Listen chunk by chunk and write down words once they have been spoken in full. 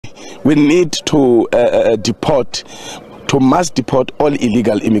we need to mass deport all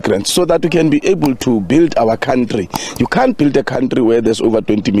illegal immigrants so that we can be able to build our country. You can't build a country where there's over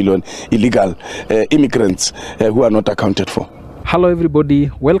 20 million illegal immigrants who are not accounted for. Hello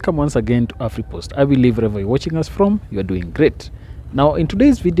everybody, welcome once again to AfriPost. I believe wherever you're watching us from, you're doing great. Now in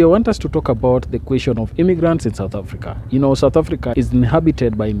today's video, I want us to talk about the question of immigrants in South Africa. You know, South Africa is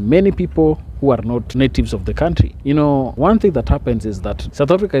inhabited by many people who are not natives of the country. You know, one thing that happens is that South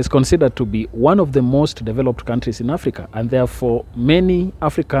Africa is considered to be one of the most developed countries in Africa, and therefore many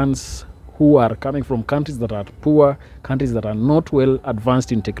Africans who are coming from countries that are poor, countries that are not well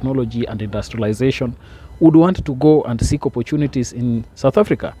advanced in technology and industrialization, would want to go and seek opportunities in South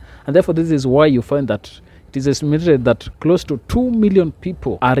Africa. And therefore this is why you find that it is estimated that close to 2 million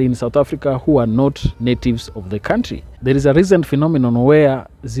people are in South Africa who are not natives of the country. There is a recent phenomenon where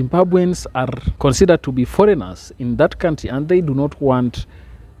Zimbabweans are considered to be foreigners in that country, and they do not want,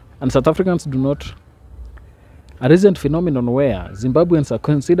 and South Africans do not. A recent phenomenon where Zimbabweans are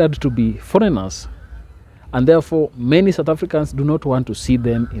considered to be foreigners, and therefore many South Africans do not want to see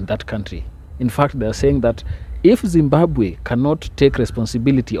them in that country. In fact, they are saying that if Zimbabwe cannot take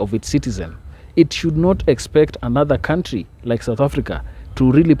responsibility of its citizen, it should not expect another country like South Africa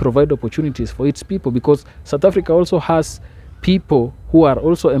to really provide opportunities for its people, because South Africa also has people who are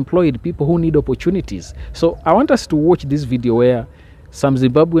also employed, people who need opportunities. So I want us to watch this video where some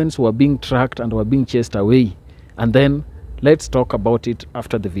Zimbabweans were being tracked and were being chased away, and then let's talk about it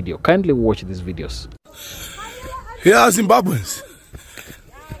after the video. Kindly watch these videos. Here are Zimbabweans.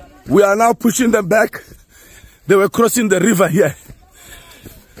 We are now pushing them back. They were crossing the river here.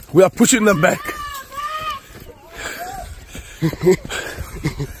 We are pushing them back.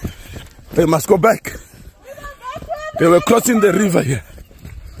 They must go back. They were crossing the river here.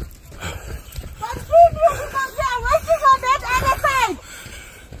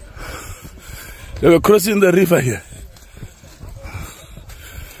 They were crossing the river here.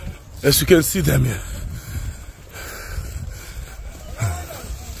 As you can see them here.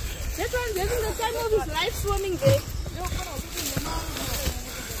 That one getting the time of his life swimming there.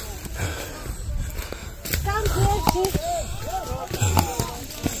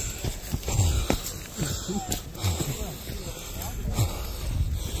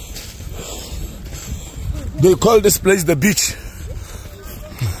 They call this place the beach.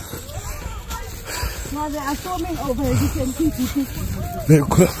 No, they are swimming over here. You can see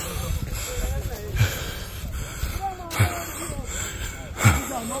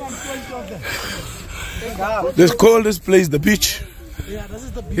They call this place the beach.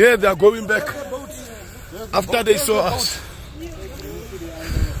 Here they are going back after they saw us.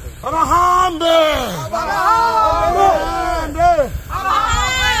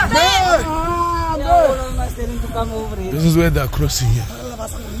 This is where they are crossing here.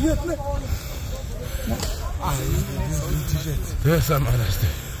 There's some others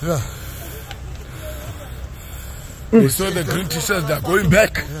there. Yeah. We saw the green t-shirts, they are going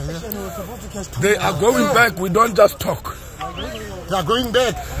back. They are going back, we don't just talk. They are going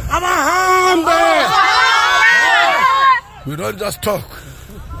back. We don't just talk.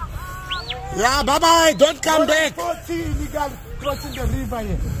 Yeah, bye-bye, don't come back. illegal crossing the river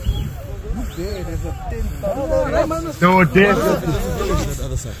here. Look there, there's a tent. They were there.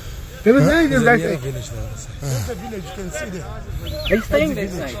 There is a village, that's the village, you can see there. They're staying that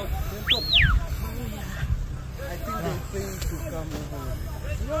side. I think they're paying to come over.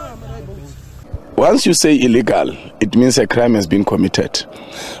 Once you say illegal, it means a crime has been committed.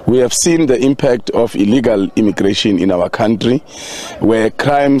 We have seen the impact of illegal immigration in our country, where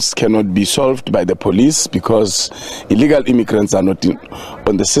crimes cannot be solved by the police because illegal immigrants are not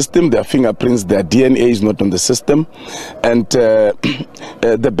on the system, their fingerprints, their DNA is not on the system, and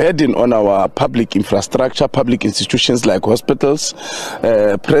the burden on our public infrastructure, public institutions like hospitals,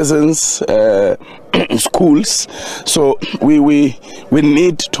 prisons, schools. So we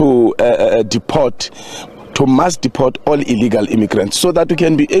need to mass deport all illegal immigrants so that we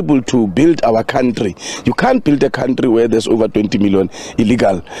can be able to build our country. You can't build a country where there's over 20 million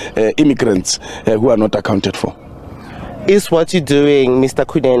illegal immigrants who are not accounted for. Is what you're doing, Mr.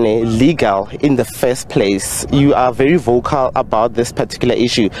 Kunene, legal in the first place? You are very vocal about this particular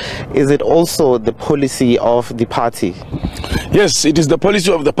issue. Is it also the policy of the party? Yes, it is the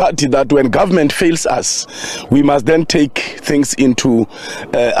policy of the party that when government fails us, we must then take things into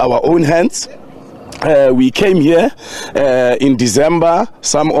our own hands We came here in December.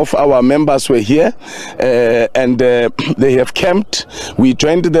 Some of our members were here and they have camped. We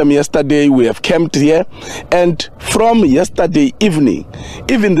joined them yesterday. We have camped here. And from yesterday evening,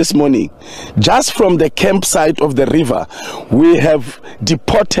 even this morning, just from the campsite of the river, we have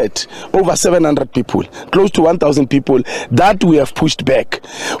deported over 700 people, close to 1,000 people that we have pushed back.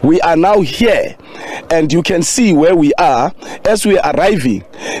 We are now here and you can see where we are. As we are arriving,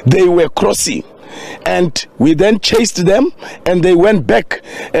 they were crossing. And we then chased them and they went back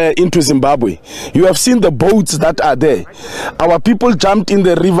into Zimbabwe. You have seen the boats that are there. Our people jumped in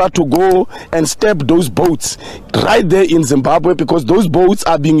the river to go and step those boats right there in Zimbabwe, because those boats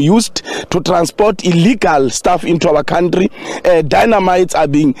are being used to transport illegal stuff into our country. Dynamites are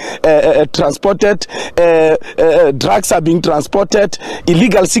being transported, drugs are being transported,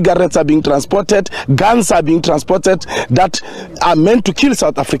 illegal cigarettes are being transported, guns are being transported that are meant to kill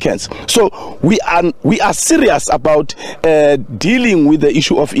South Africans. So we are serious about dealing with the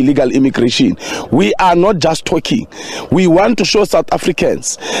issue of illegal immigration. We are not just talking. We want to show South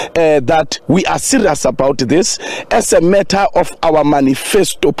Africans that we are serious about this as a matter of our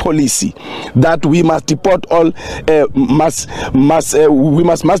manifesto policy, that we must deport all must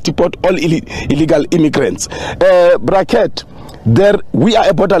deport all illegal immigrants. Bracket, there we are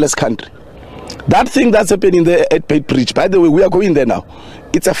a borderless country. That thing that's happening there at Pate Bridge, by the way, we are going there now.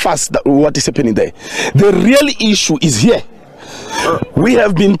 It's a fuss what is happening there. The real issue is here. We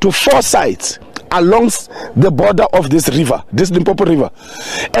have been to 4 sites along the border of this river, this Limpopo river,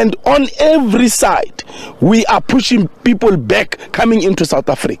 and on every side we are pushing people back coming into South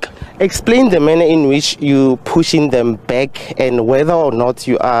Africa. Explain the manner in which you pushing them back and whether or not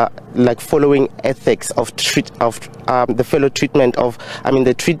you are like following ethics of the treatment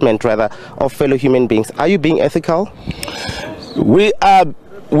of fellow human beings. Are you being ethical? We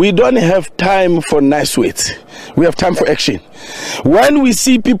don't have time for nice words. We have time for action. When we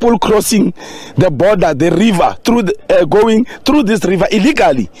see people crossing the border, the river, going through this river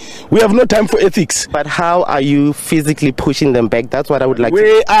illegally, we have no time for ethics. But how are you physically pushing them back? That's what I would like to know.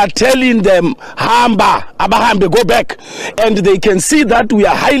 We are telling them, Hamba, Abahambe, go back. And they can see that we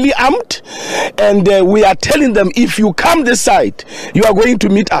are highly armed. And we are telling them, if you come this side, you are going to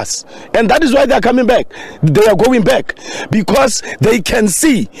meet us. And that is why they are coming back. They are going back because they can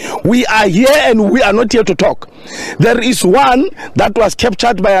see we are here and we are not here to talk. There is one that was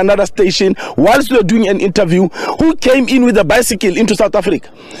captured by another station whilst we were doing an interview, who came in with a bicycle into South Africa,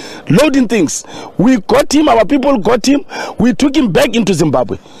 loading things. We got him, our people got him, we took him back into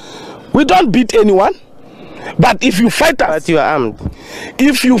Zimbabwe. We don't beat anyone, but if you fight us, but you are armed.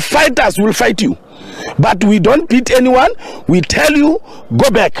 If you fight us, we'll fight you. But we don't beat anyone. We tell you,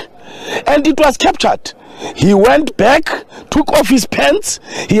 go back. And it was captured. He went back, took off his pants,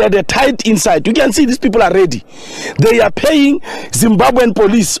 he had a tight inside. You can see these people are ready. They are paying Zimbabwean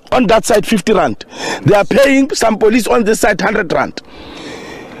police on that side 50 rand. They are paying some police on this side 100 rand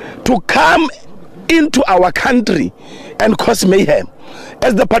to come into our country and cause mayhem.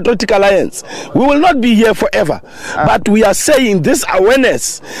 As the Patriotic Alliance, we will not be here forever, but we are saying this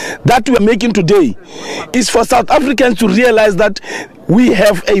awareness that we are making today is for South Africans to realize that we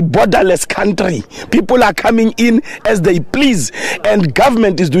have a borderless country. People are coming in as they please and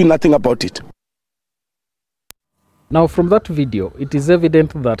government is doing nothing about it. Now, from that video, it is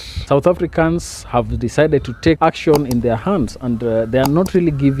evident that South Africans have decided to take action in their hands, and they are not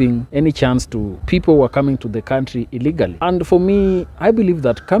really giving any chance to people who are coming to the country illegally. And for me, I believe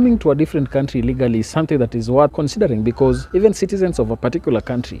that coming to a different country illegally is something that is worth considering, because even citizens of a particular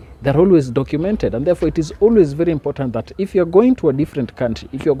country, they're always documented, and therefore it is always very important that if you're going to a different country,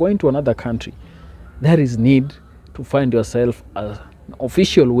 if you're going to another country, there is need to find yourself an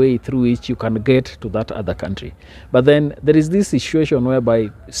official way through which you can get to that other country. But then there is this situation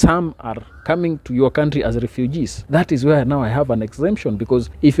whereby some are coming to your country as refugees. That is where now I have an exemption, because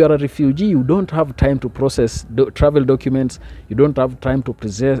if you are a refugee, you don't have time to process travel documents, you don't have time to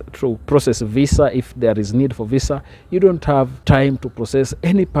process visa if there is need for visa, you don't have time to process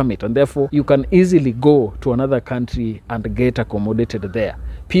any permit, and therefore you can easily go to another country and get accommodated there.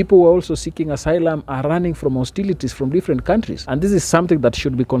 People who are also seeking asylum are running from hostilities from different countries, and this is something that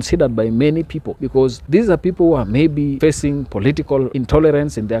should be considered by many people, because these are people who are maybe facing political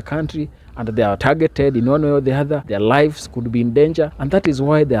intolerance in their country, and they are targeted in one way or the other. Their lives could be in danger, and that is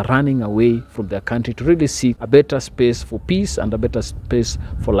why they are running away from their country to really seek a better space for peace and a better space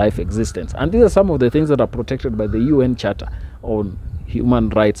for life existence. And these are some of the things that are protected by the UN Charter on human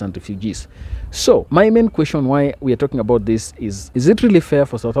rights and refugees. So my main question why we are talking about this is it really fair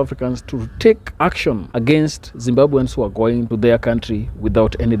for South Africans to take action against Zimbabweans who are going to their country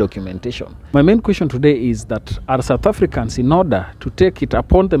without any documentation? My main question today is that are South Africans, in order to take it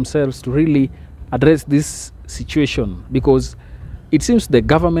upon themselves to really address this situation, because it seems the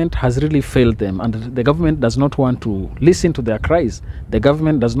government has really failed them and the government does not want to listen to their cries. The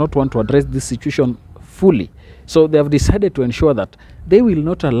government does not want to address this situation fully. So they have decided to ensure that they will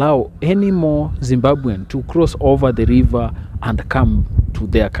not allow any more Zimbabwean to cross over the river and come to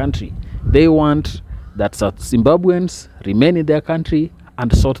their country. They want that Zimbabweans remain in their country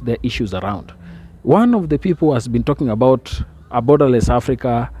and sort their issues around. One of the people who has been talking about a borderless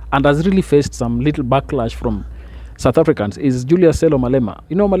Africa and has really faced some little backlash from South Africans is Julius Malema.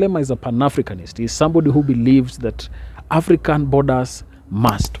 You know, Malema is a Pan-Africanist. He's somebody who believes that African borders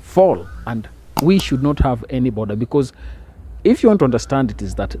must fall and we should not have any border, because if you want to understand it,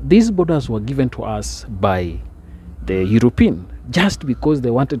 is that these borders were given to us by the European just because they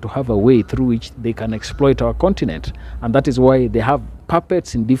wanted to have a way through which they can exploit our continent, and that is why they have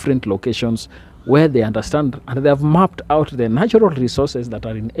puppets in different locations where they understand and they have mapped out the natural resources that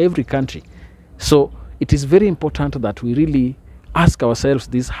are in every country. So it is very important that we really ask ourselves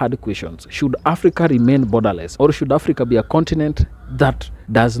these hard questions. Should Africa remain borderless, or should Africa be a continent that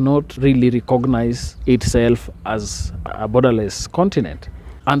does not really recognize itself as a borderless continent?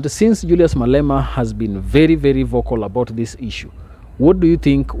 And since Julius Malema has been very, very vocal about this issue, what do you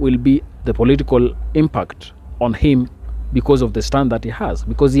think will be the political impact on him because of the stand that he has?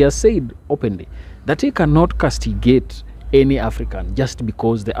 Because he has said openly that he cannot castigate any African just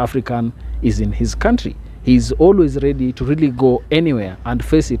because the African is in his country. He's always ready to really go anywhere and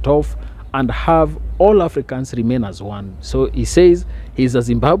face it off and have all Africans remain as one. So he says he's a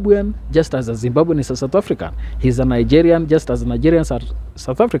Zimbabwean just as a Zimbabwean is a South African. He's a Nigerian just as Nigerians are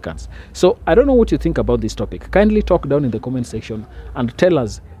South Africans. So I don't know what you think about this topic. Kindly talk down in the comment section and tell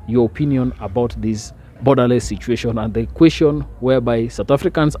us your opinion about this borderless situation and the question whereby South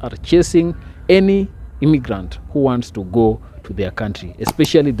Africans are chasing any immigrant who wants to go to their country,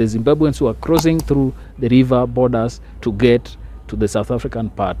 especially the Zimbabweans who are crossing through the river borders to get to the South African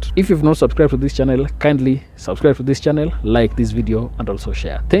part. If you've not subscribed to this channel, kindly subscribe to this channel, like this video and also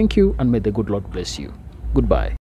share. Thank you, and may the good Lord bless you. Goodbye.